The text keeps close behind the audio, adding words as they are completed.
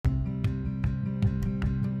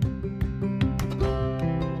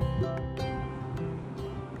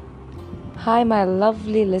Hi, my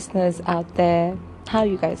lovely listeners out there. How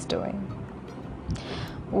you guys doing?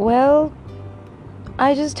 Well,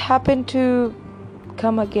 I just happened to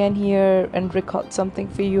come again here and record something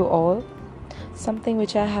for you all. Something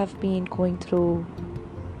which I have been going through,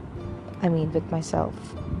 with myself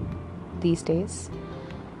these days.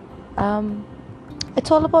 Um, it's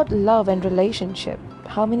all about love and relationship.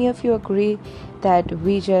 How many of you agree that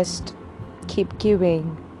we just keep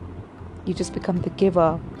giving? You just become the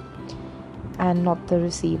giver and not the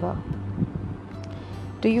receiver.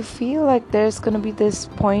 Do you feel like there's going to be this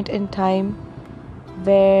point in time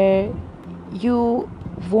where you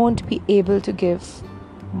won't be able to give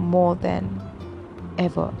more than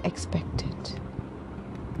ever expected?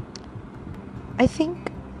 I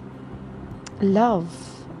think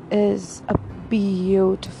love is a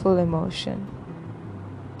beautiful emotion,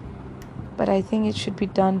 but I think it should be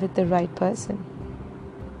done with the right person.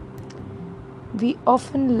 We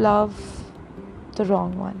often love the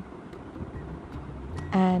wrong one,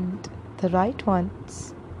 and the right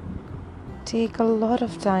ones take a lot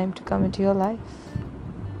of time to come into your life.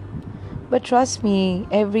 But trust me,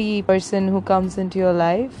 every person who comes into your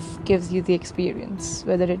life gives you the experience,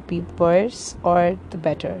 whether it be worse or the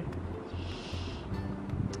better.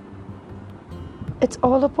 It's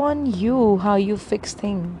all upon you how you fix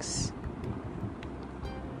things.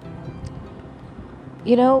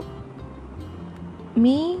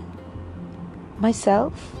 Me,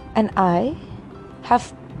 myself, and I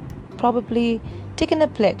have probably taken a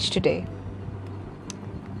pledge today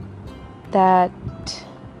that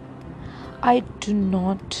I do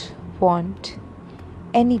not want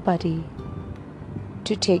anybody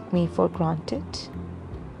to take me for granted.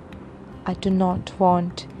 I do not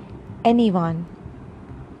want anyone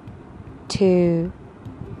to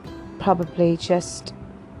probably just,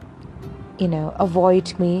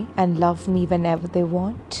 avoid me and love me whenever they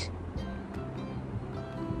want.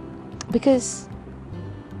 Because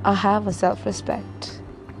I have a self-respect.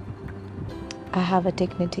 I have a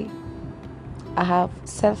dignity. I have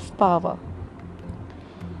self-power.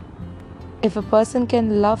 If a person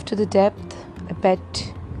can love to the depth, I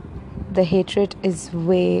bet the hatred is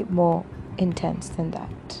way more intense than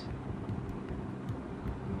that.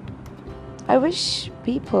 I wish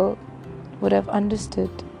people would have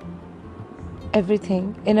understood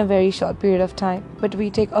everything in a very short period of time, but we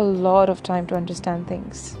take a lot of time to understand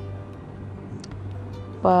things.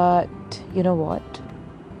 But you know what?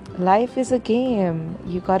 Life is a game.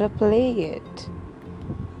 You gotta play it.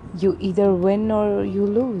 You either win or you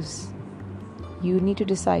lose. You need to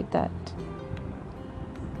decide that.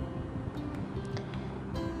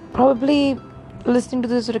 Probably listening to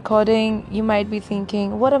this recording, you might be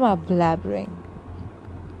thinking, what am I blabbering?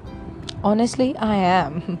 Honestly, I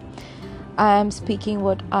am. I am speaking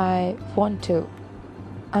what I want to.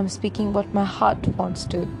 I'm speaking what my heart wants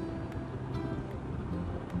to.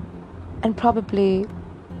 And probably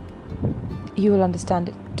you will understand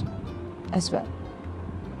it as well.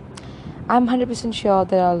 I'm 100% sure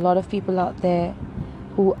there are a lot of people out there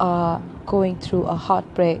who are going through a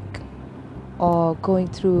heartbreak or going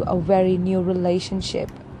through a very new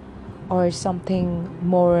relationship or something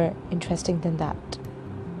more interesting than that.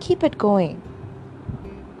 Keep it going.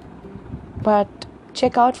 But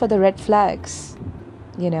check out for the red flags,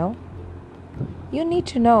 You need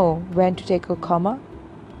to know when to take a comma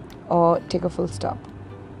or take a full stop.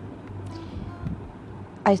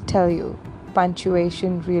 I tell you,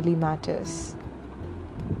 punctuation really matters.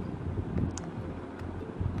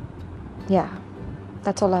 Yeah,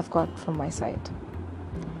 that's all I've got from my side.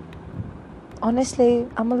 Honestly,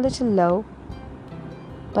 I'm a little low,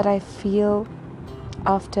 but I feel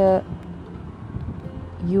after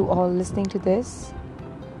you all listening to this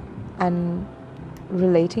and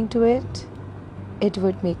relating to it, it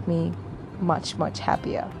would make me much, much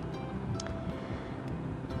happier.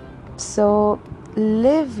 So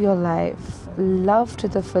live your life, love to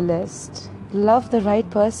the fullest, love the right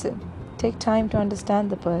person, take time to understand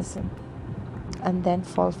the person, and then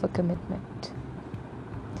fall for commitment.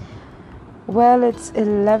 Well, it's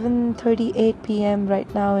 11:38 p.m.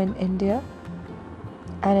 right now in India,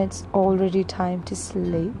 and it's already time to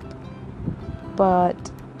sleep.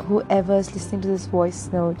 But whoever's listening to this voice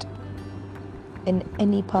note in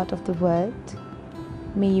any part of the world,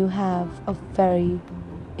 may you have a very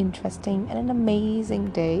interesting and an amazing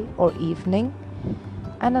day or evening.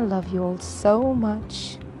 And I love you all so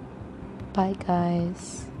much. Bye,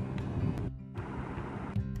 guys.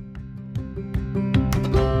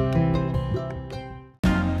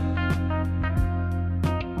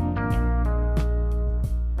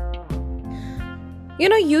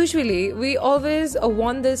 Usually we always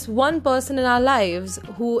want this one person in our lives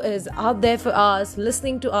who is out there for us,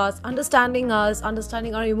 listening to us, understanding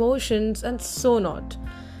our emotions, and so not.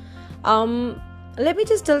 Let me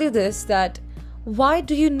just tell you this, that why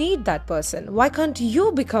do you need that person? Why can't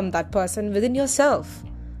you become that person within yourself?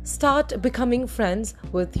 Start becoming friends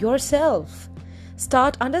with yourself.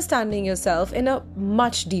 Start understanding yourself in a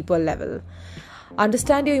much deeper level.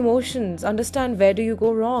 Understand your emotions, understand where do you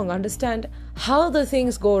go wrong, understand how the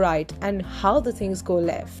things go right and how the things go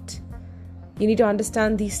left. You need to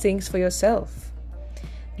understand these things for yourself.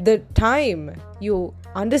 The time you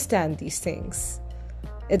understand these things,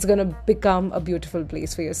 it's going to become a beautiful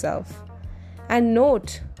place for yourself. And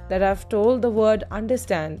note that I've told the word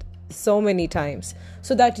understand so many times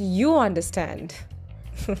so that you understand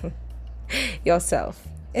yourself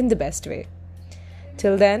in the best way.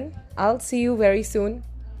 Till then, I'll see you very soon.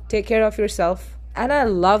 Take care of yourself, and I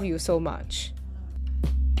love you so much.